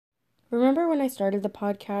Remember when I started the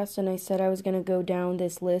podcast and I said I was going to go down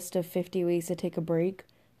this list of 50 ways to take a break?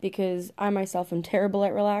 Because I myself am terrible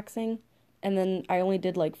at relaxing, and then I only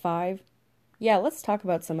did like 5. Yeah, let's talk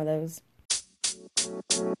about some of those.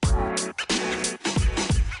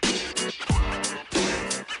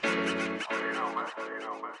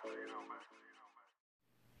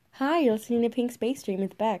 Hi, you're listening to Pink Space Dream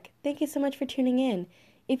with Beck. Thank you so much for tuning in.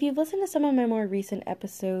 If you've listened to some of my more recent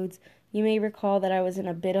episodes, you may recall that I was in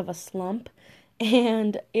a bit of a slump,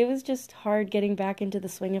 and it was just hard getting back into the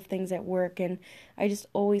swing of things at work, and I just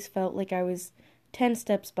always felt like I was 10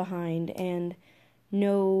 steps behind, and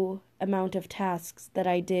no amount of tasks that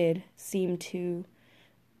I did seemed to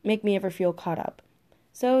make me ever feel caught up.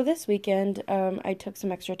 So this weekend, I took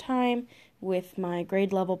some extra time with my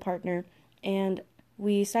grade level partner, and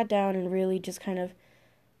we sat down and really just kind of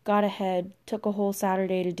got ahead, took a whole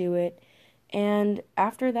Saturday to do it, and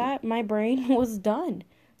after that, my brain was done.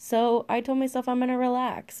 So I told myself I'm going to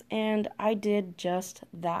relax, and I did just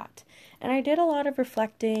that. And I did a lot of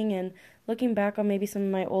reflecting and looking back on maybe some of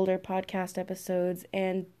my older podcast episodes,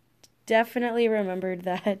 and definitely remembered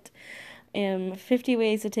that 50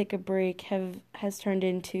 ways to take a break has turned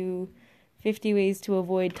into 50 ways to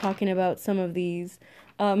avoid talking about some of these.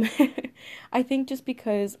 Um, I think just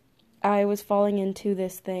because I was falling into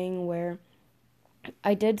this thing where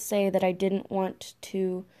I did say that I didn't want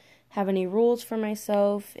to have any rules for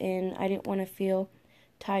myself, and I didn't want to feel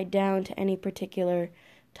tied down to any particular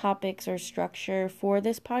topics or structure for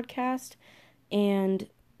this podcast. And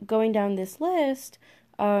going down this list,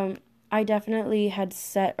 I definitely had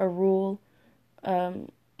set a rule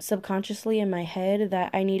subconsciously in my head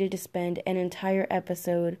that I needed to spend an entire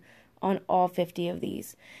episode on all 50 of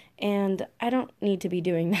these. And I don't need to be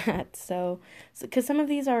doing that. So because some of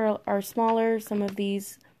these are smaller, some of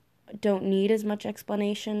these don't need as much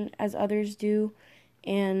explanation as others do.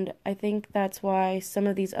 And I think that's why some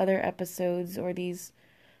of these other episodes or these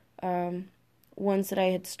ones that I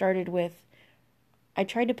had started with, I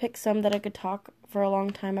tried to pick some that I could talk for a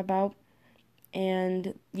long time about.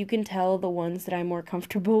 And you can tell the ones that I'm more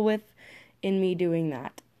comfortable with in me doing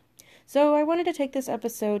that. So I wanted to take this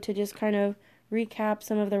episode to just kind of recap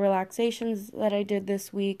some of the relaxations that I did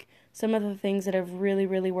this week, some of the things that have really,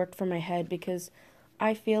 really worked for my head because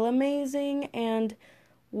I feel amazing. And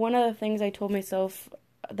one of the things I told myself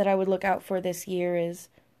that I would look out for this year is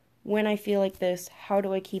when I feel like this, how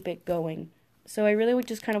do I keep it going? So I really would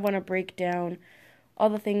just kind of want to break down all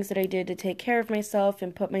the things that I did to take care of myself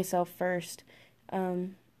and put myself first.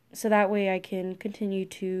 So that way I can continue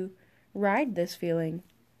to ride this feeling.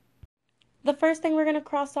 The first thing we're going to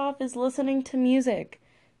cross off is listening to music.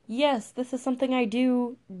 Yes, this is something I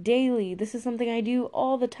do daily. This is something I do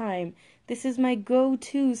all the time. This is my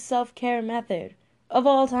go-to self-care method of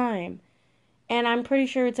all time. And I'm pretty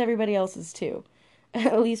sure it's everybody else's too,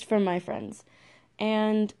 at least from my friends.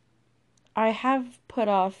 And I have put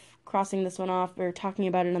off crossing this one off or talking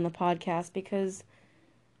about it on the podcast because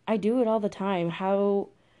I do it all the time. How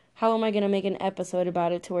am I going to make an episode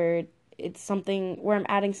about it to where it's something where I'm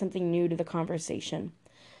adding something new to the conversation?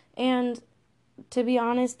 And to be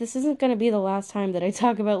honest, this isn't going to be the last time that I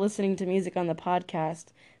talk about listening to music on the podcast.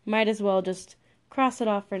 Might as well just cross it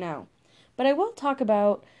off for now. But I will talk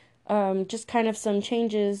about just kind of some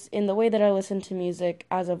changes in the way that I listen to music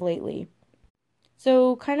as of lately.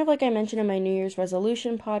 So, kind of like I mentioned in my New Year's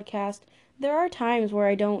resolution podcast, there are times where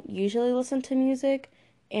I don't usually listen to music,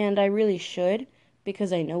 and I really should,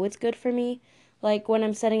 because I know it's good for me, like when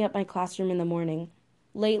I'm setting up my classroom in the morning.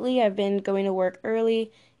 Lately, I've been going to work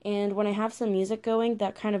early, and when I have some music going,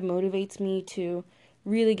 that kind of motivates me to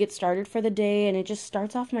really get started for the day, and it just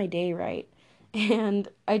starts off my day right. And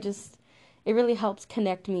it really helps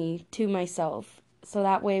connect me to myself. So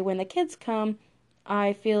that way, when the kids come,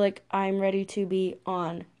 I feel like I'm ready to be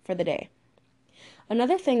on for the day.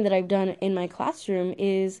 Another thing that I've done in my classroom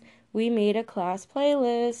is we made a class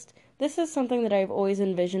playlist. This is something that I've always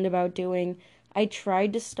envisioned about doing. I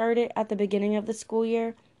tried to start it at the beginning of the school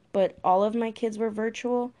year, but all of my kids were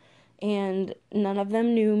virtual and none of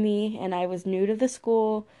them knew me and I was new to the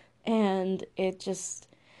school, and it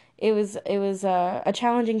was a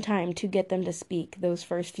challenging time to get them to speak those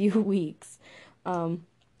first few weeks.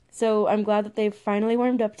 So I'm glad that they've finally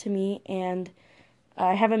warmed up to me, and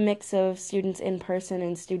I have a mix of students in person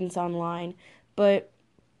and students online, but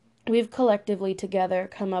we've collectively together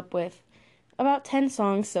come up with about 10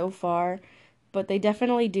 songs so far, but they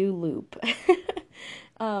definitely do loop.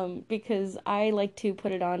 Because I like to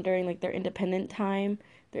put it on during like their independent time,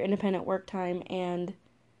 their independent work time, and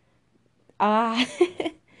uh,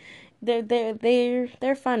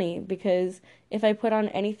 they're funny because if I put on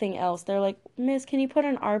anything else, they're like, "Miss, can you put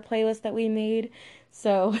on our playlist that we made?"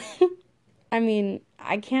 So, I mean,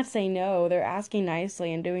 I can't say no. They're asking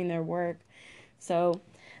nicely and doing their work. So,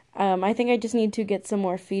 I think I just need to get some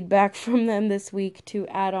more feedback from them this week to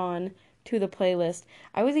add on to the playlist.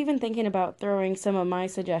 I was even thinking about throwing some of my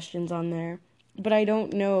suggestions on there, but I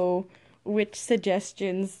don't know which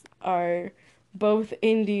suggestions are both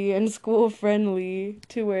indie and school friendly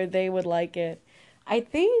to where they would like it. I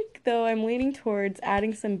think, though, I'm leaning towards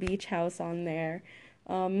adding some Beach House on there.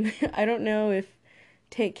 I don't know if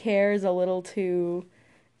Take Care is a little too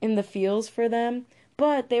in the feels for them,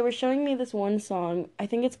 but they were showing me this one song. I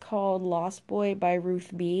think it's called Lost Boy by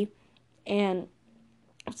Ruth B. And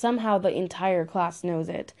somehow the entire class knows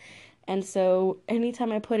it. And so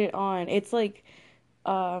anytime I put it on, it's like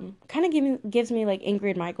kind of gives me like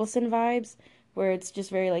Ingrid Michaelson vibes, where it's just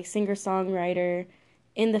very like singer-songwriter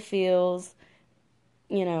in the feels,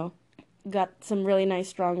 you know, got some really nice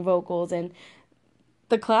strong vocals, and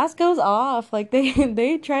the class goes off like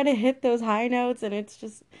they try to hit those high notes, and it's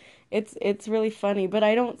just it's really funny, but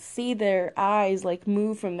I don't see their eyes like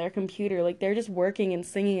move from their computer, like they're just working and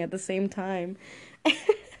singing at the same time.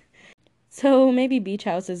 So maybe Beach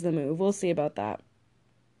House is the move. We'll see about that.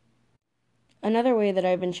 Another way that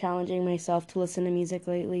I've been challenging myself to listen to music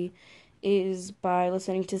lately is by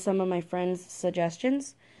listening to some of my friends'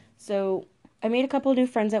 suggestions. So I made a couple new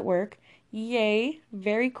friends at work. Yay,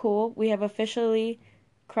 very cool. We have officially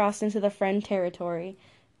crossed into the friend territory.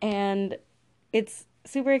 And it's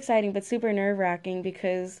super exciting but super nerve-wracking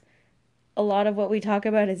because a lot of what we talk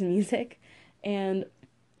about is music. And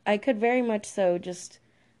I could very much so just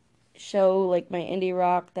show like my indie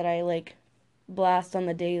rock that I like blast on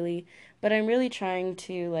the daily, but I'm really trying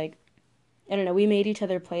to like I don't know, we made each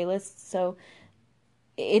other playlists, so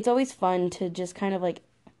it's always fun to just kind of like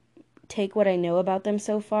take what I know about them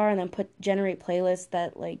so far and then put generate playlists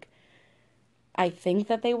that like I think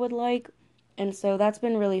that they would like. And so that's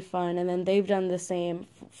been really fun, and then they've done the same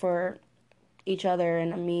for each other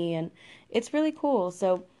and me, and it's really cool.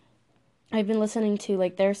 So I've been listening to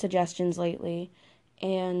like their suggestions lately,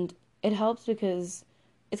 and it helps because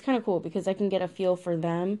it's kind of cool because I can get a feel for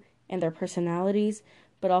them and their personalities,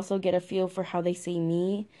 but also get a feel for how they see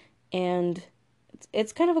me, and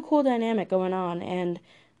it's kind of a cool dynamic going on, and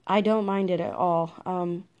I don't mind it at all.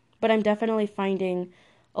 But I'm definitely finding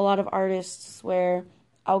a lot of artists where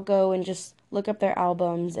I'll go and just look up their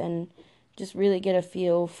albums and just really get a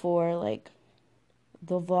feel for like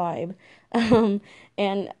the vibe.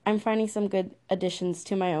 And I'm finding some good additions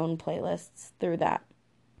to my own playlists through that.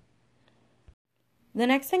 The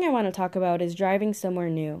next thing I want to talk about is driving somewhere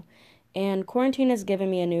new. And quarantine has given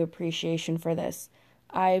me a new appreciation for this.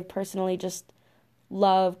 I personally just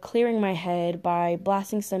love clearing my head by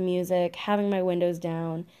blasting some music, having my windows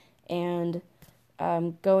down, and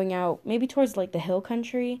going out maybe towards like the hill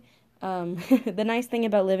country. The nice thing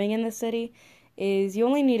about living in the city is you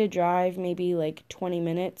only need to drive maybe like 20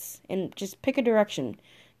 minutes and just pick a direction.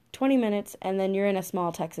 20 minutes, and then you're in a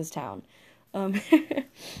small Texas town. Um,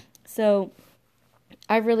 so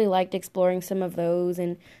I've really liked exploring some of those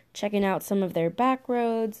and checking out some of their back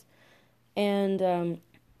roads. And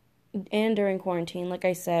during quarantine, like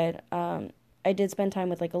I said, I did spend time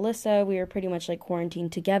with like Alyssa. We were pretty much like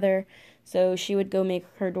quarantined together. So she would go make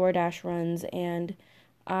her DoorDash runs, and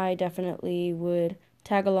I definitely would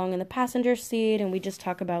tag along in the passenger seat, and we just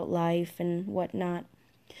talk about life and whatnot.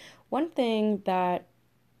 One thing that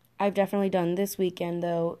I've definitely done this weekend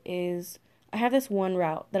though is I have this one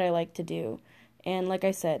route that I like to do. And like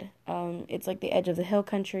I said, it's like the edge of the hill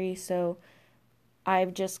country, so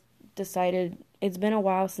I've just decided it's been a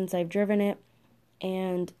while since I've driven it,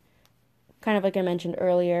 and kind of like I mentioned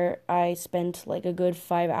earlier, I spent like a good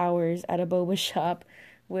 5 hours at a boba shop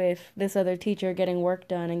with this other teacher getting work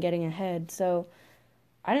done and getting ahead. So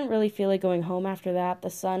I didn't really feel like going home after that. The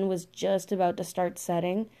sun was just about to start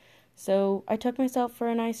setting. So I took myself for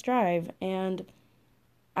a nice drive, and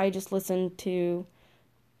I just listened to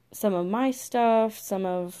some of my stuff, some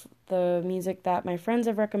of the music that my friends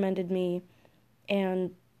have recommended me,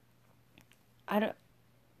 and I don't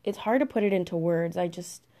it's hard to put it into words. I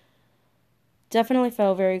just definitely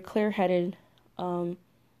felt very clear-headed.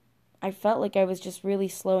 I felt like I was just really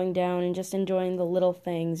slowing down and just enjoying the little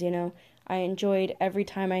things, you know. I enjoyed every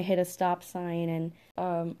time I hit a stop sign,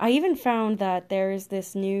 and I even found that there's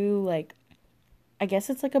this new, like, I guess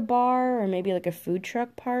it's like a bar or maybe like a food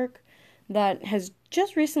truck park that has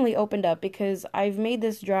just recently opened up because I've made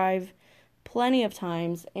this drive plenty of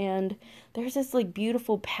times, and there's this like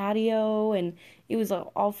beautiful patio, and it was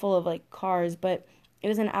all full of like cars, but it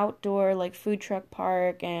was an outdoor like food truck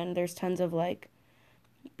park, and there's tons of like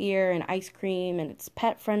beer and ice cream, and it's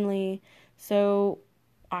pet friendly. So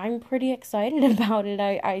I'm pretty excited about it.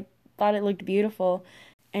 I thought it looked beautiful.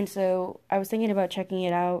 And so I was thinking about checking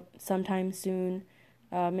it out sometime soon.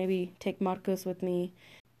 Maybe take Marcos with me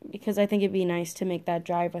because I think it'd be nice to make that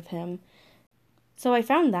drive with him. So I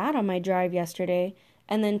found that on my drive yesterday.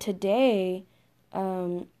 And then today,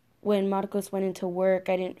 when Marcos went into work,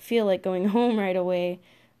 I didn't feel like going home right away.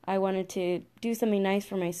 I wanted to do something nice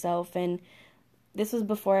for myself. And this was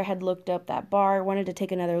before I had looked up that bar, wanted to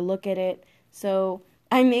take another look at it. So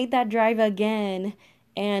I made that drive again.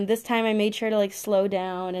 And this time I made sure to like slow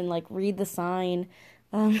down and like read the sign.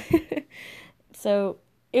 Um, so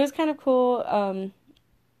it was kind of cool.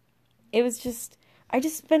 It was just, I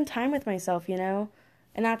just spent time with myself, and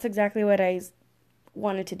that's exactly what I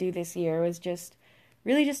wanted to do this year, was just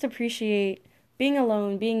really just appreciate being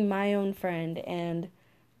alone, being my own friend, and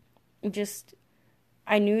just,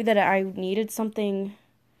 I knew that I needed something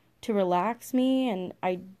to relax me, and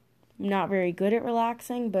I'm not very good at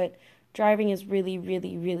relaxing, but driving has really,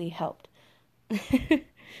 really, really helped.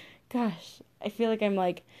 Gosh, I feel like I'm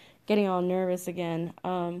like getting all nervous again.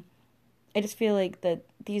 I just feel like that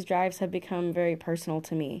these drives have become very personal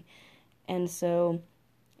to me. And so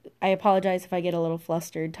I apologize if I get a little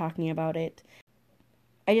flustered talking about it.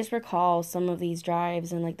 I just recall some of these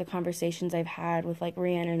drives and like the conversations I've had with like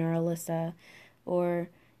Rhiannon or Alyssa, or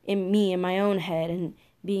in my own head, and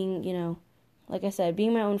being, like I said,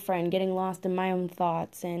 being my own friend, getting lost in my own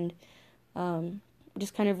thoughts, and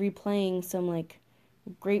just kind of replaying some like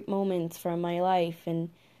great moments from my life.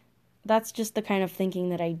 And that's just the kind of thinking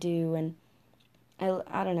that I do. And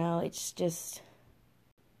I don't know, it's just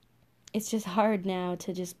hard now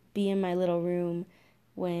to just be in my little room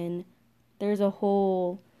when there's a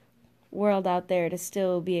whole world out there to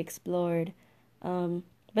still be explored.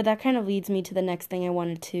 But that kind of leads me to the next thing I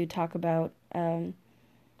wanted to talk about.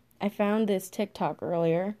 I found this TikTok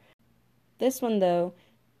earlier. This one, though,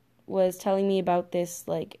 was telling me about this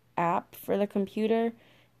like app for the computer,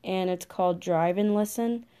 and it's called Drive and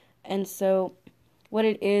Listen. And so what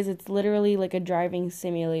it is, it's literally like a driving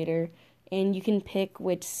simulator, and you can pick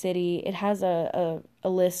which city. It has a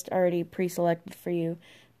list already pre-selected for you,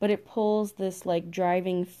 but it pulls this like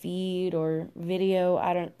driving feed or video,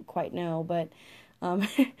 I don't quite know, but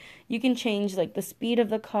you can change like the speed of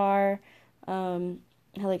the car,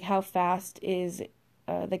 like how fast is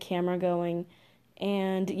the camera going,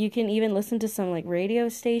 and you can even listen to some like radio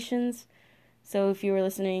stations. So if you were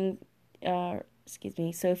listening,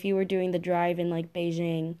 so if you were doing the drive in like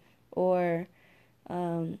Beijing, or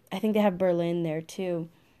I think they have Berlin there too,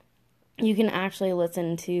 you can actually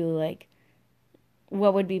listen to like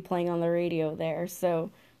what would be playing on the radio there.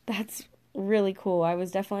 So that's really cool. I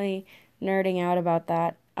was definitely nerding out about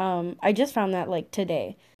that. I just found that like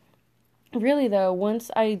today. Really though,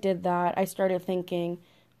 once I did that, I started thinking,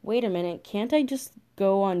 wait a minute, can't I just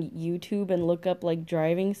go on YouTube and look up like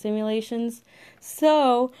driving simulations?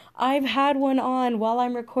 So I've had one on while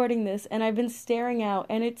I'm recording this, and I've been staring out,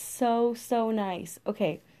 and it's so, so nice.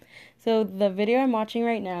 Okay, so the video I'm watching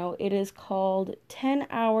right now, it is called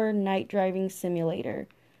 10-Hour Night Driving Simulator.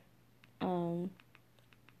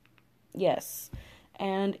 Yes.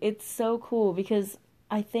 And it's so cool because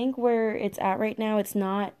I think where it's at right now, it's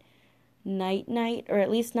not night, or at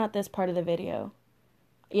least not this part of the video.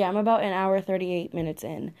 Yeah, I'm about an hour 38 minutes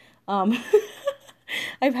in.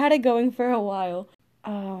 I've had it going for a while.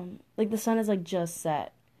 Like the sun is like just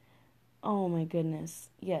set. Oh my goodness.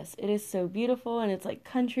 Yes, it is so beautiful, and it's like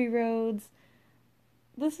country roads.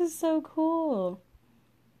 This is so cool.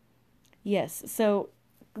 Yes, so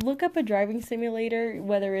look up a driving simulator,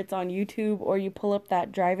 whether it's on YouTube or you pull up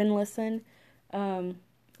that Drive and Listen.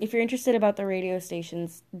 If you're interested about the radio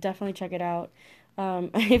stations, definitely check it out.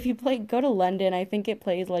 If you go to London, I think it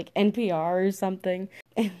plays like NPR or something.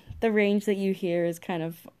 And the range that you hear is kind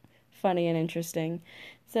of funny and interesting.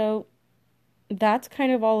 So that's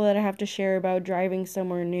kind of all that I have to share about driving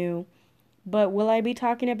somewhere new. But will I be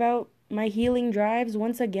talking about my healing drives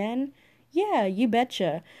once again? Yeah, you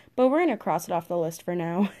betcha. But we're going to cross it off the list for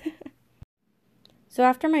now. So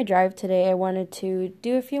after my drive today, I wanted to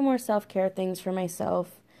do a few more self-care things for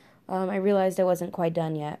myself. I realized I wasn't quite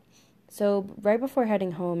done yet. So right before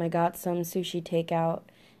heading home, I got some sushi takeout,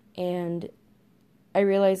 and I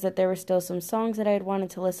realized that there were still some songs that I had wanted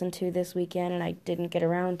to listen to this weekend and I didn't get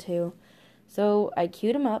around to. So I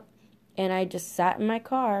queued them up, and I just sat in my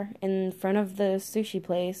car in front of the sushi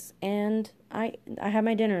place, and I had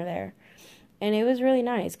my dinner there. And it was really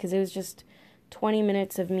nice because it was just 20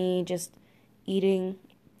 minutes of me just eating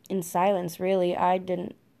in silence, really. I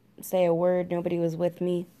didn't say a word. Nobody was with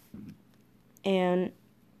me. And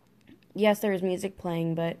yes, there was music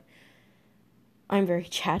playing, but I'm very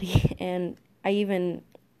chatty, and I even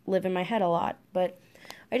live in my head a lot. But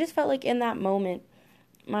I just felt like in that moment,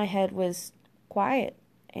 my head was quiet,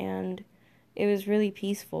 and it was really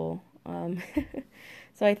peaceful.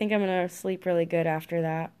 So I think I'm gonna sleep really good after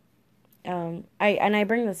that. I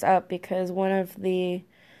bring this up because one of the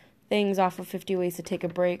things off of 50 Ways to Take a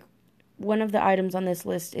Break, one of the items on this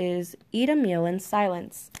list is eat a meal in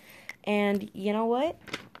silence. And you know what?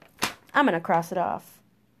 I'm gonna cross it off.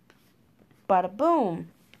 Bada boom.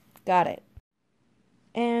 Got it.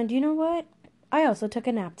 And you know what? I also took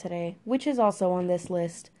a nap today, which is also on this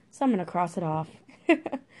list, so I'm gonna cross it off.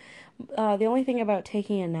 The only thing about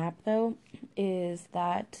taking a nap, though, is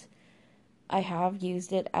that I have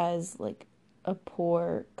used it as like a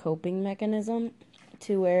poor coping mechanism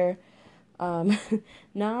to where um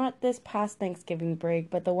not this past Thanksgiving break,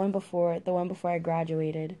 but the one before I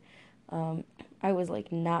graduated, um I was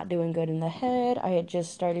like not doing good in the head. I had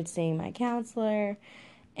just started seeing my counselor,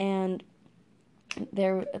 and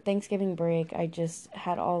there Thanksgiving break, I just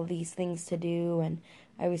had all these things to do, and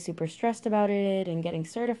I was super stressed about it and getting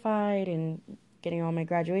certified and getting all my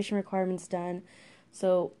graduation requirements done.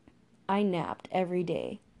 So I napped every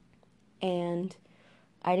day, and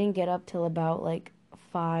I didn't get up till about like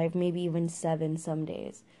 5, maybe even 7 some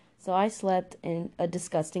days. So I slept in a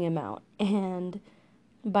disgusting amount. And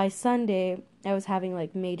by Sunday, I was having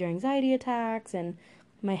like major anxiety attacks, and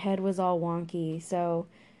my head was all wonky. So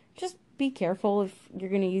just be careful if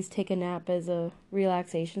you're going to use take a nap as a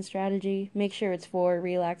relaxation strategy. Make sure it's for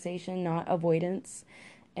relaxation, not avoidance.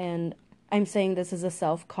 And I'm saying this as a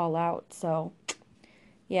self call out. So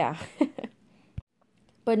yeah.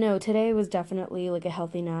 But no, today was definitely like a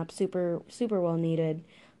healthy nap, super, super well needed.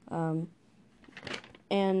 Um,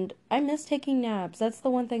 and I miss taking naps. That's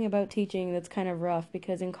the one thing about teaching that's kind of rough,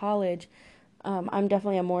 because in college, I'm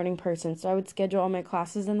definitely a morning person. So I would schedule all my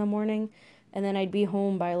classes in the morning, and then I'd be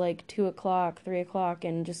home by like 2 o'clock, 3 o'clock,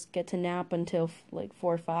 and just get to nap until like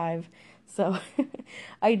 4 or 5. So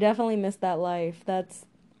I definitely miss that life. That's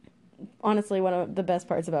honestly one of the best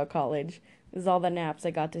parts about college, is all the naps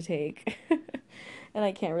I got to take. And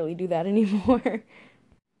I can't really do that anymore.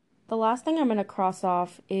 The last thing I'm going to cross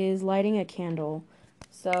off is lighting a candle.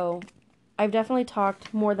 So, I've definitely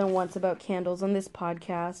talked more than once about candles on this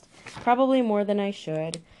podcast, probably more than I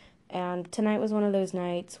should. And tonight was one of those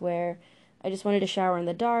nights where I just wanted to shower in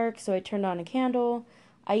the dark, so I turned on a candle.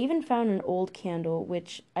 I even found an old candle,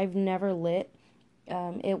 which I've never lit.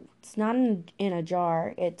 It's not in a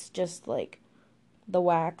jar, it's just like the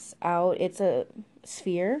wax out. It's a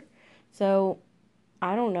sphere. So,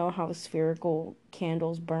 I don't know how spherical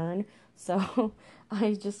candles burn, so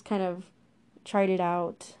I just kind of tried it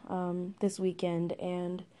out this weekend,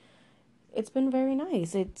 and it's been very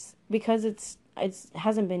nice. It's because it's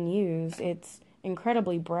hasn't been used. It's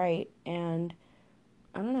incredibly bright, and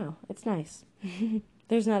I don't know. It's nice.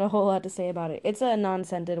 There's not a whole lot to say about it. It's a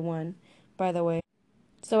non-scented one, by the way.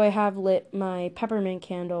 So I have lit my peppermint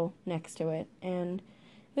candle next to it, and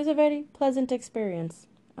it was a very pleasant experience.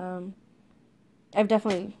 I've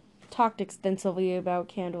definitely talked extensively about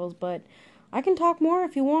candles, but I can talk more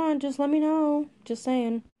if you want. Just let me know. Just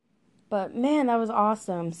saying. But man, that was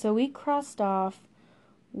awesome. So we crossed off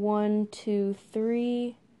 1, 2,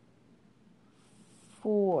 3,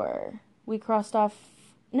 4. We crossed off,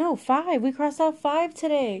 no, 5. We crossed off 5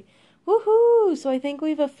 today. Woohoo! So I think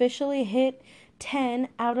we've officially hit 10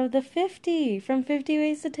 out of the 50 from 50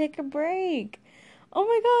 Ways to Take a Break. Oh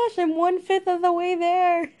my gosh, I'm 1/5 of the way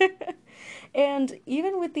there. And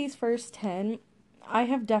even with these first 10, I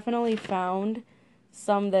have definitely found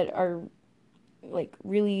some that are like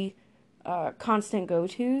really constant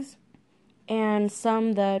go-tos, and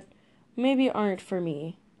some that maybe aren't for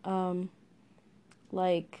me.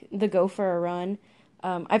 Like the go for a run.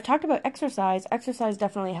 I've talked about exercise. Exercise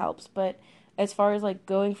definitely helps, but as far as like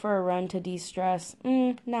going for a run to de-stress,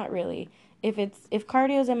 not really. If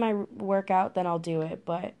cardio's in my workout, then I'll do it,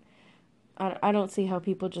 but I don't see how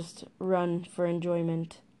people just run for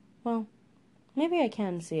enjoyment. Well, maybe I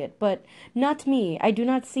can see it, but not me. I do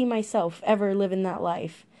not see myself ever living that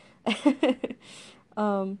life.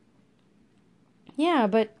 um, yeah,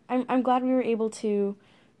 but I'm glad we were able to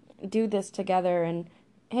do this together, and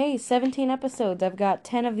hey, 17 episodes. I've got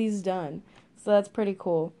 10 of these done. So that's pretty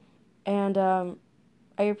cool. And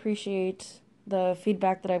I appreciate the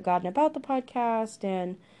feedback that I've gotten about the podcast,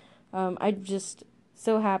 and I'm just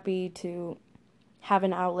so happy to have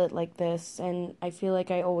an outlet like this, and I feel like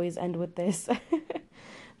I always end with this.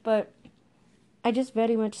 But I just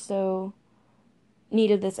very much so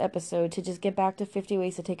needed this episode to just get back to 50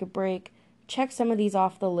 Ways to Take a Break, check some of these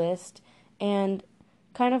off the list, and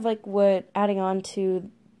kind of like what adding on to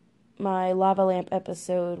my lava lamp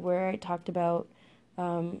episode where I talked about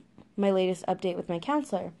my latest update with my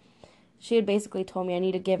counselor. She had basically told me I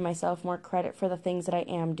need to give myself more credit for the things that I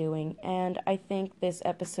am doing, and I think this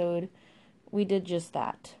episode we did just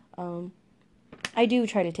that. I do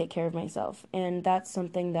try to take care of myself, and that's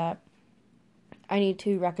something that I need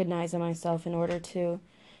to recognize in myself in order to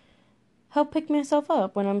help pick myself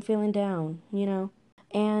up when I'm feeling down,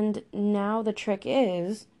 And now the trick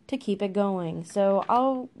is to keep it going. So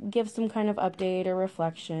I'll give some kind of update or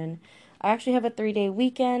reflection. I actually have a 3-day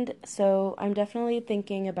weekend, so I'm definitely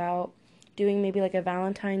thinking about doing maybe like a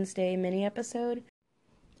Valentine's Day mini episode.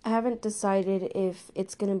 I haven't decided if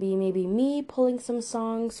it's going to be maybe me pulling some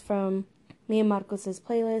songs from me and Marcos's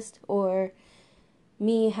playlist, or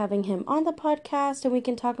me having him on the podcast and we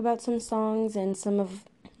can talk about some songs and some of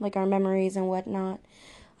like our memories and whatnot.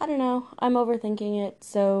 I don't know. I'm overthinking it,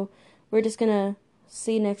 so we're just gonna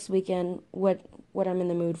see next weekend what I'm in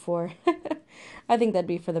the mood for. I think that'd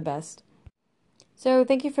be for the best. So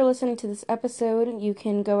thank you for listening to this episode. You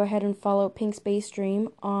can go ahead and follow Pink Space Dream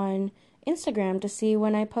on Instagram to see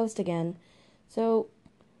when I post again. So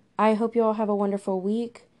I hope you all have a wonderful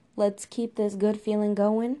week. Let's keep this good feeling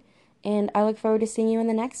going, and I look forward to seeing you in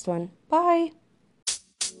the next one. Bye!